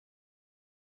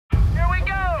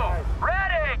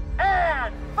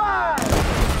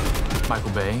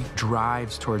Michael Bay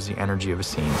drives towards the energy of a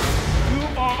scene. You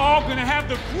are all gonna have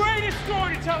the greatest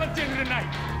story to tell at the end of the night.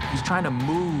 He's trying to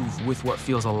move with what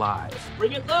feels alive.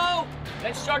 Bring it low,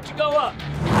 then start to go up.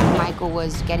 Michael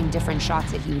was getting different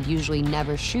shots that he would usually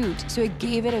never shoot, so it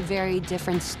gave it a very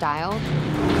different style.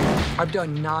 I've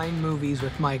done 9 movies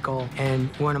with Michael, and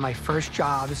one of my first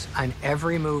jobs on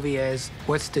every movie is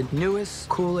what's the newest,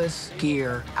 coolest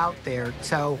gear out there.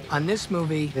 So on this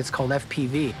movie, it's called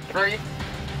FPV. 3,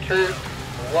 2,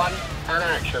 1, and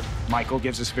action. Michael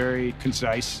gives us very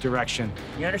concise direction.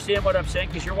 You understand what I'm saying?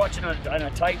 Because you're watching on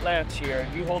a tight lens here.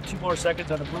 You hold 2 more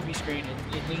seconds on the movie screen,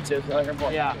 it needs a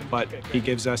more. Yeah. But he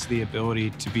gives us the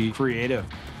ability to be creative.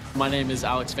 My name is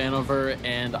Alex Vanover,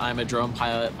 and I'm a drone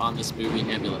pilot on this movie,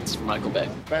 Ambulance, for Michael Bay.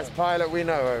 Best pilot we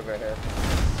know over here.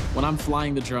 When I'm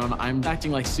flying the drone, I'm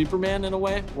acting like Superman in a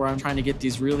way, where I'm trying to get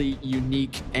these really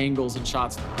unique angles and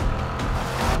shots.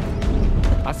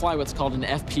 I fly what's called an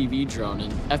FPV drone,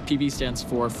 and FPV stands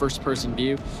for first-person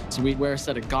view. So we wear a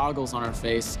set of goggles on our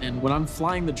face, and when I'm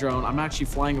flying the drone, I'm actually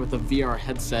flying with a VR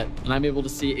headset, and I'm able to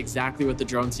see exactly what the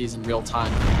drone sees in real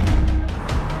time.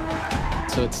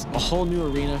 So it's a whole new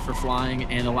arena for flying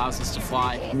and allows us to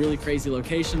fly in really crazy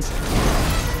locations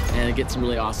and get some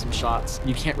really awesome shots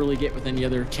you can't really get with any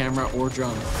other camera or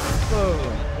drone.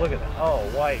 Oh, look at that. Oh,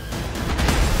 white.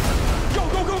 Go,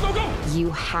 go, go, go, go!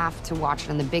 You have to watch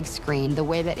it on the big screen. The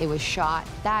way that it was shot,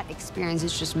 that experience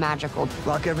is just magical.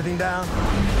 Lock everything down.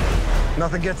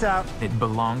 Nothing gets out. It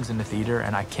belongs in the theater,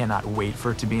 and I cannot wait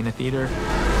for it to be in the theater.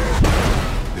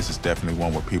 This is definitely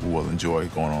one where people will enjoy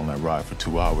going on that ride for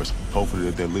 2 hours. Hopefully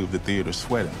they'll leave the theater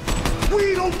sweating.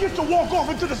 We don't get to walk off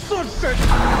into the sunset.